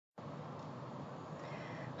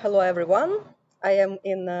Hello, everyone. I am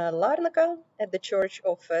in Larnaca at the Church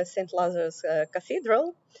of St. Lazarus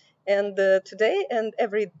Cathedral. And today and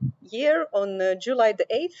every year on July the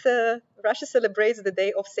 8th, Russia celebrates the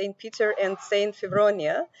day of St. Peter and St.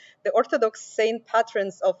 Fevronia, the Orthodox saint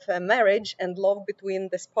patrons of marriage and love between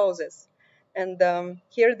the spouses. And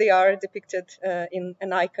here they are depicted in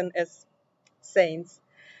an icon as saints.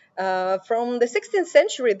 From the 16th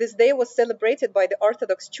century, this day was celebrated by the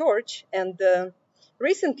Orthodox Church, and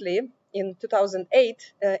recently, in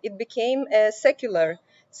 2008, it became a secular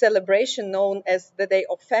celebration known as the Day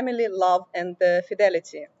of Family, Love, and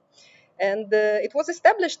Fidelity. And it was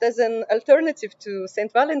established as an alternative to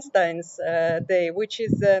St. Valentine's Day, which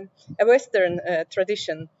is a Western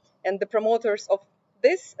tradition. And the promoters of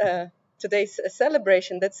this today's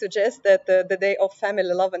celebration that suggests that the Day of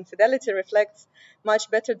Family, Love, and Fidelity reflects much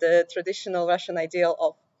better the traditional Russian ideal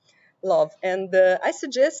of love. And I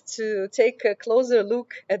suggest to take a closer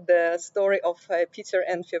look at the story of Peter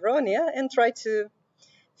and Fevronia and try to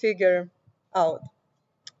figure out.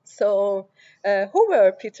 So, who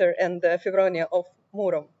were Peter and Fevronia of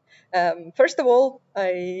Murom? First of all,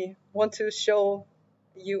 I want to show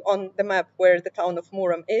you on the map where the town of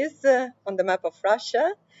Murom is on the map of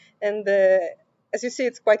Russia. And as you see,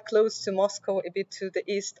 it's quite close to Moscow, a bit to the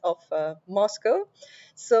east of Moscow.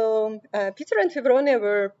 So, Peter and Fevronia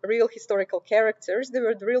were real historical characters. They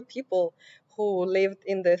were the real people who lived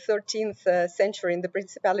in the 13th century in the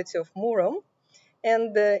Principality of Murom.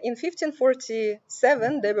 And in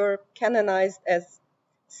 1547, they were canonized as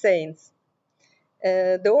saints.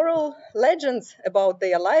 The oral legends about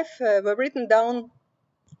their life were written down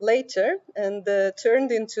later and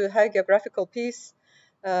turned into hagiographical piece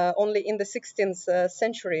only in the 16th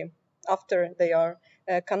century after their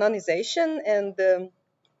canonization. And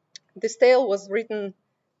this tale was written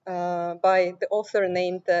by the author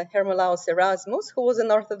named Hermolaus Erasmus, who was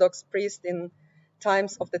an Orthodox priest in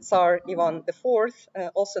times of the Tsar Ivan IV,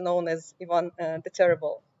 also known as Ivan the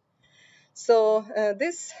Terrible. So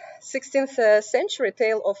this 16th century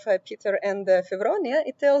tale of Peter and Fevronia,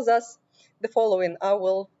 it tells us the following. I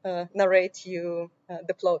will narrate you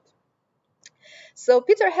the plot. So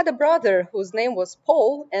Peter had a brother whose name was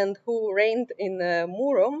Paul and who reigned in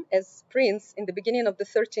Murom as prince in the beginning of the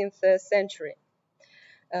 13th century.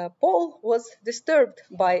 Paul was disturbed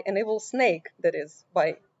by an evil snake, that is,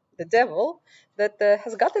 by the devil, that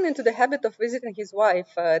has gotten into the habit of visiting his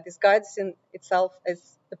wife, disguising itself as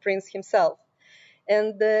the prince himself.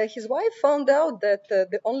 And his wife found out that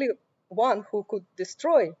the only one who could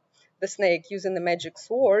destroy the snake using the magic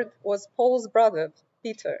sword was Paul's brother,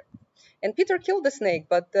 Peter. And Peter killed the snake,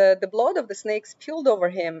 but the blood of the snake spilled over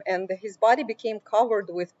him, and his body became covered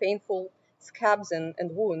with painful scabs and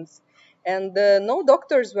wounds. And no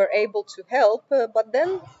doctors were able to help, but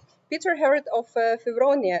then Peter heard of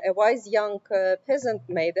Fevronia, a wise young peasant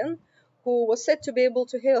maiden who was said to be able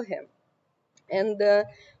to heal him. And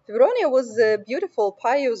Fevronia was beautiful,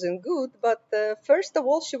 pious, and good, but first of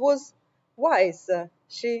all, she was wise.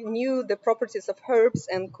 She knew the properties of herbs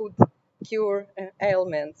and could cure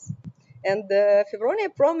ailments. And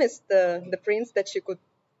Fevronia promised the prince that she could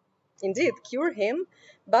indeed cure him,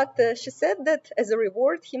 but she said that as a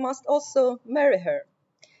reward he must also marry her.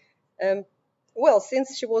 Um, well,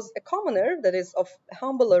 since she was a commoner, that is, of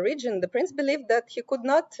humble origin, the prince believed that he could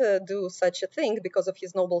not do such a thing because of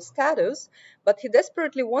his noble status, but he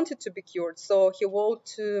desperately wanted to be cured, so he vowed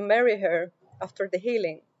to marry her after the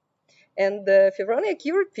healing. And Fevronia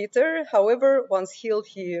cured Peter. However, once healed,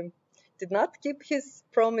 he did not keep his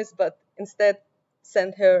promise, but instead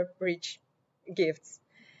sent her rich gifts.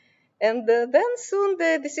 And then soon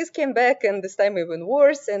the disease came back, and this time even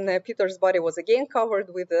worse, and Peter's body was again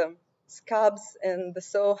covered with scabs, and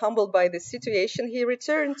so humbled by the situation, he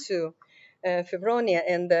returned to Fevronia,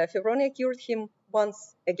 and Fevronia cured him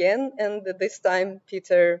once again, and this time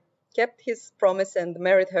Peter kept his promise and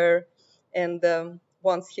married her, and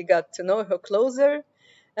once he got to know her closer,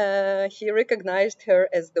 he recognized her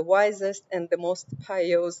as the wisest and the most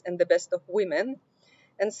pious and the best of women.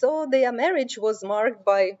 And so their marriage was marked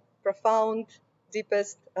by profound,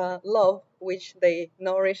 deepest love, which they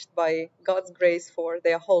nourished by God's grace for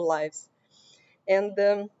their whole lives.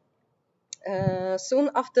 And soon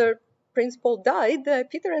after Prince Paul died,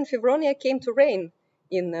 Peter and Fevronia came to reign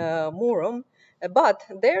in Murom. But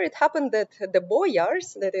there it happened that the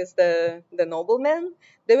boyars, that is the noblemen,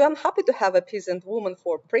 they were unhappy to have a peasant woman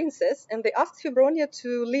for princess, and they asked Fevronia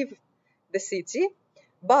to leave the city.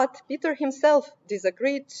 But Peter himself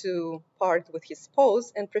disagreed to part with his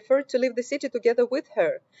spouse and preferred to leave the city together with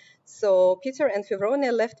her. So Peter and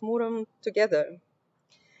Fevronia left Murom together.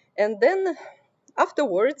 And then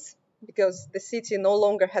afterwards, because the city no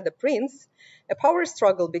longer had a prince, a power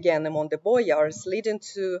struggle began among the boyars, leading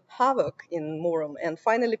to havoc in Murom. And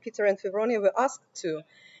finally, Peter and Fevronia were asked to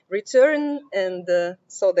return, and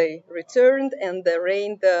so they returned and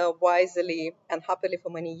reigned wisely and happily for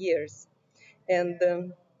many years. And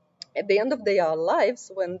at the end of their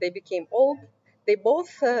lives, when they became old, they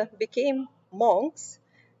both became monks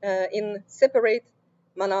in separate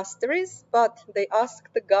monasteries, but they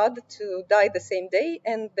asked God to die the same day,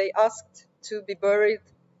 and they asked to be buried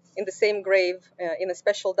in the same grave in a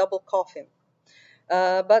special double coffin.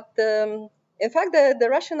 But in fact, the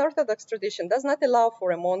Russian Orthodox tradition does not allow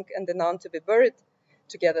for a monk and a nun to be buried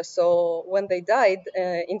together. So when they died,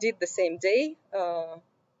 indeed the same day,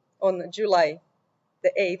 on July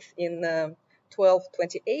the 8th in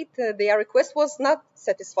 1228, their request was not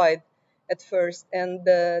satisfied at first, and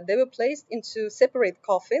they were placed into separate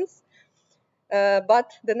coffins.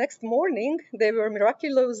 But the next morning, they were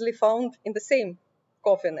miraculously found in the same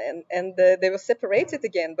coffin, and they were separated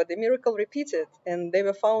again, but the miracle repeated, and they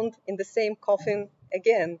were found in the same coffin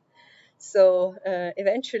again. So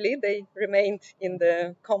eventually, they remained in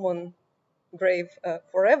the common grave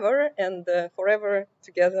forever, and forever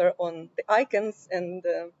together on the icons and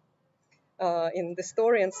in the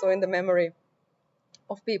story, and so in the memory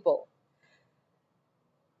of people.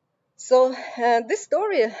 So this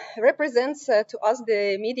story represents to us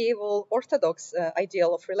the medieval Orthodox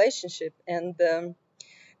ideal of relationship, and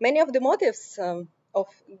many of the motives of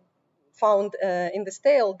found in this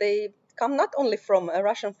tale, they come not only from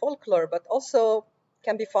Russian folklore, but also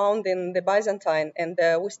can be found in the Byzantine and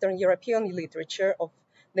Western European literature of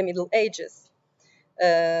the Middle Ages,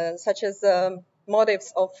 such as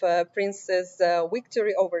motives of prince's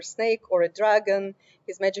victory over snake or a dragon,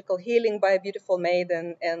 his magical healing by a beautiful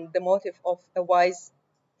maiden, and the motive of a wise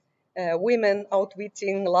women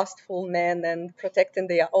outwitting lustful men and protecting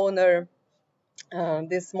their honor.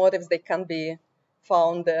 These motives, they can be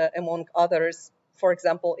found among others, for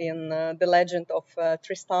example, in the legend of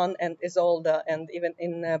Tristan and Isolde, and even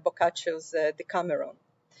in Boccaccio's Decameron.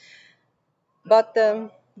 But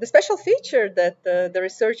the special feature that the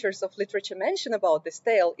researchers of literature mention about this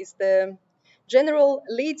tale is the general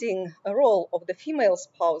leading role of the female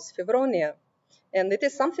spouse, Fevronia. And it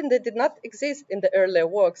is something that did not exist in the earlier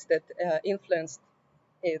works that influenced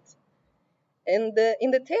it. And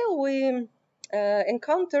in the tale, we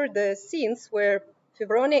encounter the scenes where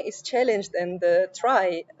Fevronia is challenged and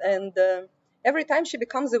tried, and every time she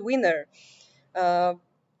becomes a winner.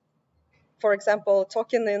 For example,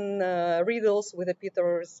 talking in riddles with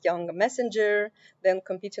Peter's young messenger, then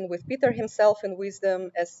competing with Peter himself in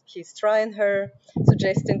wisdom as he's trying her,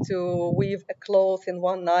 suggesting to weave a cloth in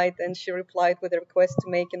one night, and she replied with a request to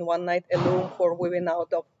make in one night a loom for weaving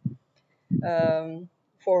out of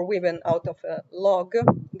a log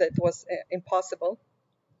that was impossible.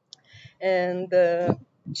 And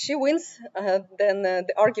she wins then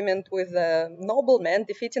the argument with a nobleman,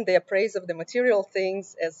 defeating their praise of the material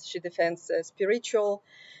things as she defends spiritual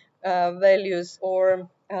values. Or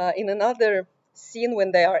in another scene,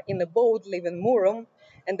 when they are in a boat leaving Murom,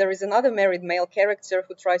 and there is another married male character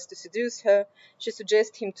who tries to seduce her, she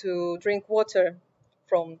suggests him to drink water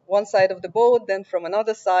from one side of the boat, then from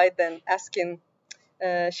another side, then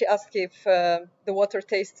she asks if the water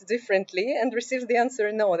tastes differently, and receives the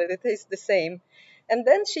answer no, that it tastes the same. And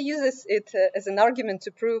then she uses it as an argument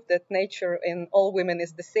to prove that nature in all women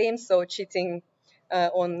is the same, so cheating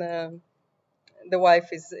on the wife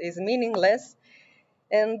is meaningless.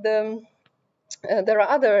 And there are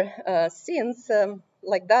other scenes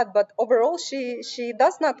like that, but overall she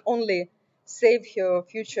does not only save her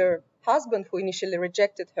future husband, who initially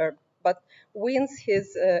rejected her, but wins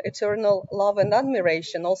his eternal love and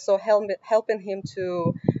admiration, also helping him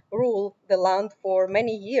to rule the land for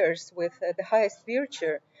many years with the highest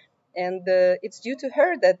virtue. And it's due to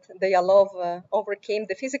her that their love overcame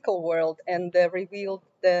the physical world and revealed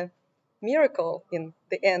the miracle in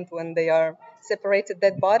the end, when they are separated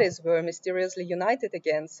dead bodies were mysteriously united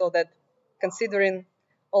again, so that, considering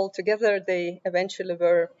all together, they eventually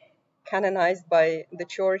were canonized by the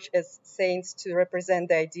church as saints to represent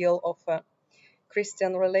the ideal of a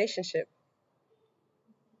Christian relationship.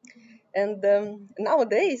 And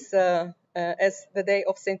nowadays, as the day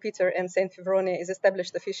of St. Peter and St. Fevronia is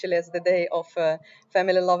established officially as the day of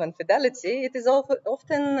family love and fidelity, it is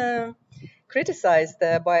often criticized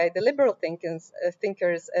by the liberal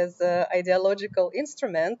thinkers as an ideological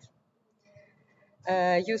instrument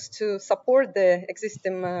used to support the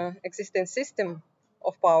existing system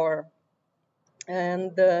of power.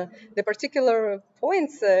 And the particular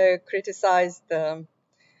points criticized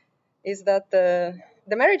is that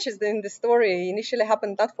the marriages in the story initially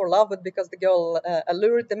happened not for love, but because the girl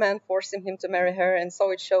allured the man, forcing him to marry her, and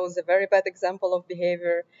so it shows a very bad example of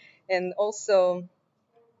behavior. And also,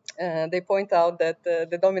 they point out that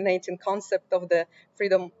the dominating concept of the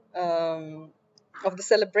freedom of the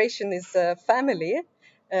celebration is family,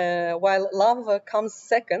 while love comes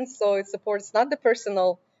second. So it supports not the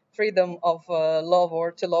personal freedom of love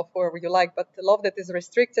or to love whoever you like, but the love that is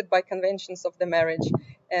restricted by conventions of the marriage.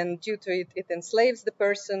 And due to it, it enslaves the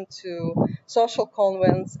person to social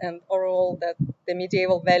convents and overall that the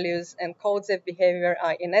medieval values and codes of behavior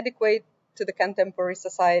are inadequate to the contemporary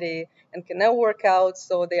society and can never work out.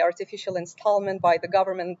 So the artificial installment by the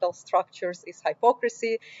governmental structures is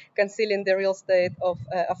hypocrisy, concealing the real state of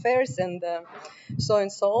affairs, and so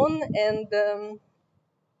and so on. And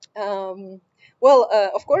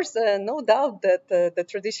of course, no doubt that the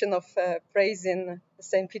tradition of praising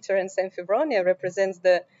Saint Peter and Saint Fevronia represents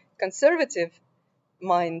the conservative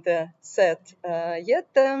mindset. Yet,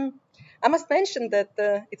 I must mention that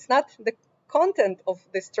it's not the content of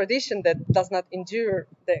this tradition that does not endure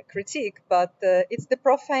the critique, but it's the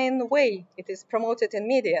profane way it is promoted in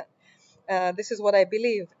media. This is what I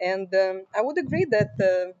believe, and I would agree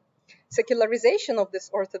that secularization of this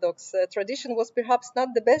Orthodox tradition was perhaps not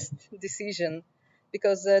the best decision,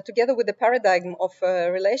 because together with the paradigm of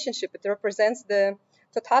relationship, it represents the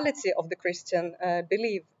totality of the Christian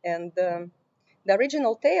belief. And the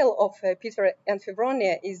original tale of Peter and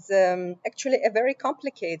Fevronia is actually a very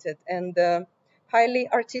complicated and highly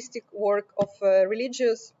artistic work of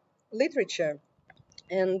religious literature.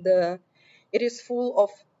 And it is full of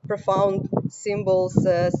profound symbols,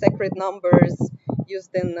 sacred numbers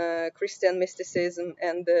used in Christian mysticism,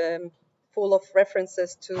 and full of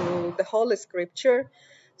references to the Holy Scripture,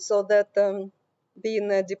 so that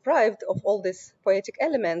being deprived of all these poetic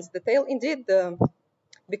elements, the tale indeed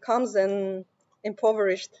becomes an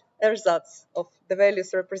impoverished ersatz of the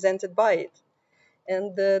values represented by it.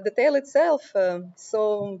 And the tale itself,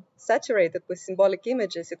 so saturated with symbolic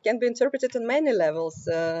images, it can be interpreted on many levels.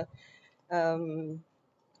 Um,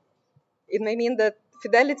 it may mean that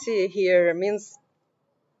fidelity here means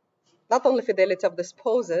not only fidelity of the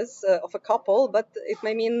spouses of a couple, but it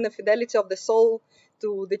may mean the fidelity of the soul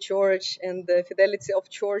to the church and the fidelity of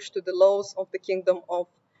church to the laws of the kingdom of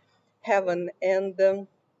heaven. And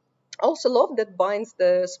also, love that binds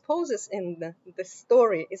the spouses in the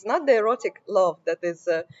story is not the erotic love that is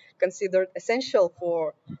considered essential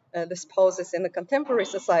for the spouses in the contemporary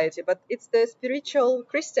society, but it's the spiritual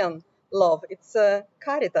Christian love. It's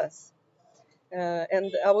caritas.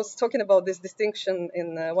 And I was talking about this distinction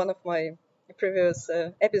in one of my previous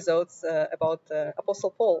episodes about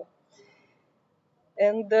Apostle Paul.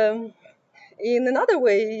 And in another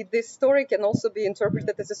way, this story can also be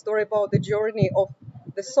interpreted as a story about the journey of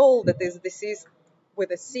the soul that is deceased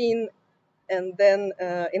with a sin, and then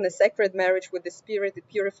in a sacred marriage with the spirit, it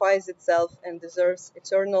purifies itself and deserves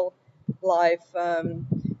eternal life.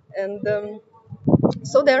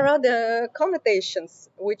 So there are the connotations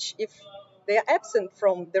which, if they are absent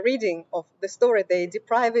from the reading of the story, they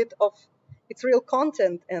deprive it of its real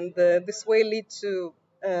content, and this way lead to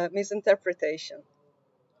misinterpretation.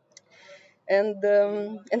 And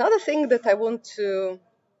another thing that I want to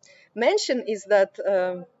mention is that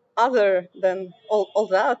other than all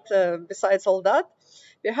that, besides all that,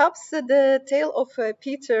 perhaps the tale of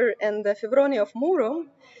Peter and Fevronia of Murom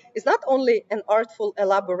is not only an artful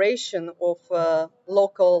elaboration of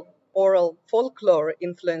local oral folklore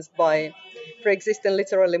influenced by pre-existing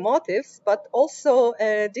literary motifs, but also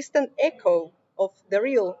a distant echo of the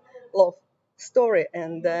real love story,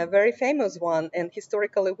 and a very famous one and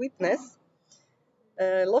historically witnessed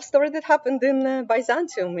love story that happened in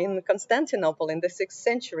Byzantium, in Constantinople in the 6th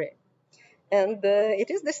century. And it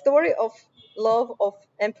is the story of love of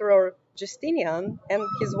Emperor Justinian and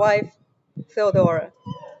his wife Theodora.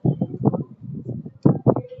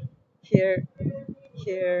 Here,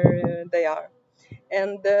 here they are.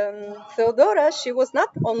 And Theodora, she was not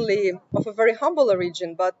only of a very humble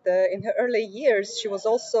origin, but in her early years, she was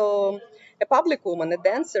also a public woman, a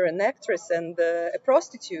dancer, an actress, and a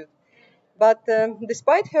prostitute. But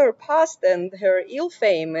despite her past and her ill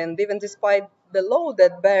fame, and even despite the law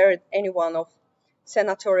that barred anyone of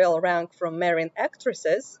senatorial rank from marrying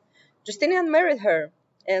actresses, Justinian married her,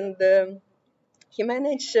 and he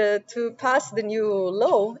managed to pass the new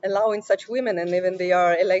law allowing such women, and even they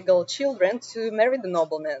are illegal children, to marry the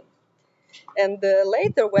nobleman. And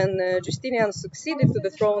later, when Justinian succeeded to the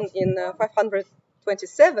throne in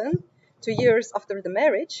 527, 2 years after the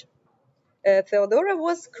marriage, Theodora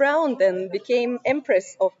was crowned and became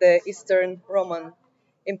Empress of the Eastern Roman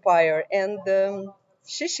Empire. And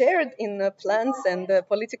She shared in plans and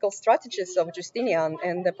political strategies of Justinian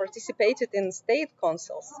and participated in state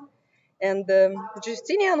councils. And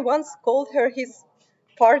Justinian once called her his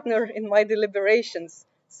partner in my deliberations.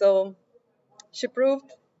 So she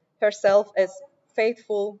proved herself as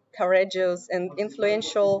faithful, courageous, and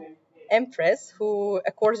influential empress who,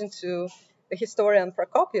 according to the historian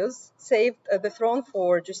Procopius, saved the throne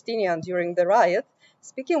for Justinian during the riot,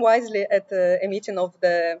 speaking wisely at a meeting of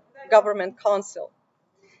the government council.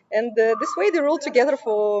 And this way they ruled together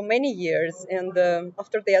for many years. And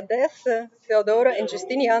after their death, Theodora and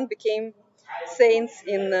Justinian became saints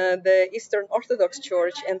in the Eastern Orthodox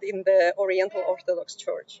Church and in the Oriental Orthodox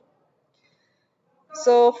Church.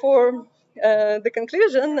 So for the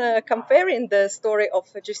conclusion, comparing the story of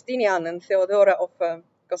Justinian and Theodora of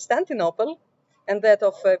Constantinople and that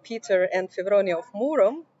of Peter and Fevronia of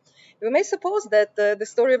Murom, we may suppose that the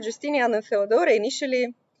story of Justinian and Theodora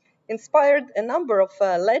initially inspired a number of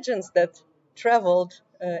legends that traveled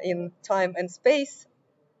in time and space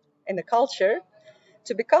in the culture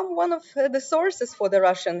to become one of the sources for the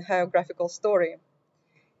Russian hagiographical story.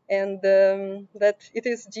 And that it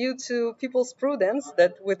is due to people's prudence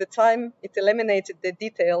that with the time it eliminated the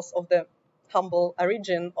details of the humble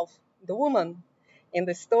origin of the woman in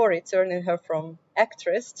the story, turning her from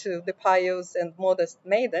actress to the pious and modest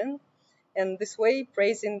maiden, and this way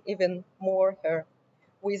praising even more her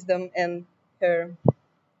wisdom and her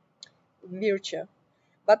virtue.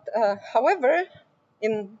 But however,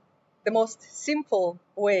 in the most simple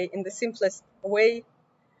way, in the simplest way,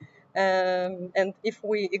 and if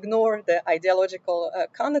we ignore the ideological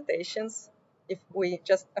connotations, if we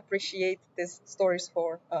just appreciate these stories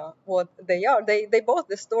for what they are, they both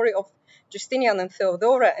the story of Justinian and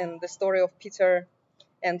Theodora and the story of Peter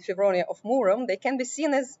and Fevronia of Murom, they can be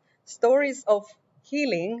seen as stories of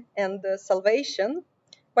healing and salvation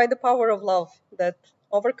by the power of love that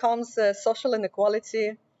overcomes social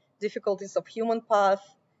inequality, difficulties of human path,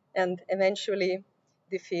 and eventually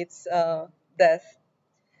defeats death.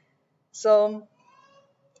 So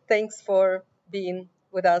thanks for being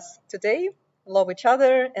with us today. Love each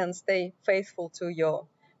other and stay faithful to your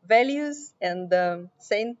values. And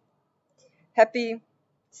happy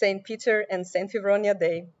Saint Peter and Saint Fevronia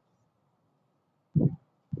Day.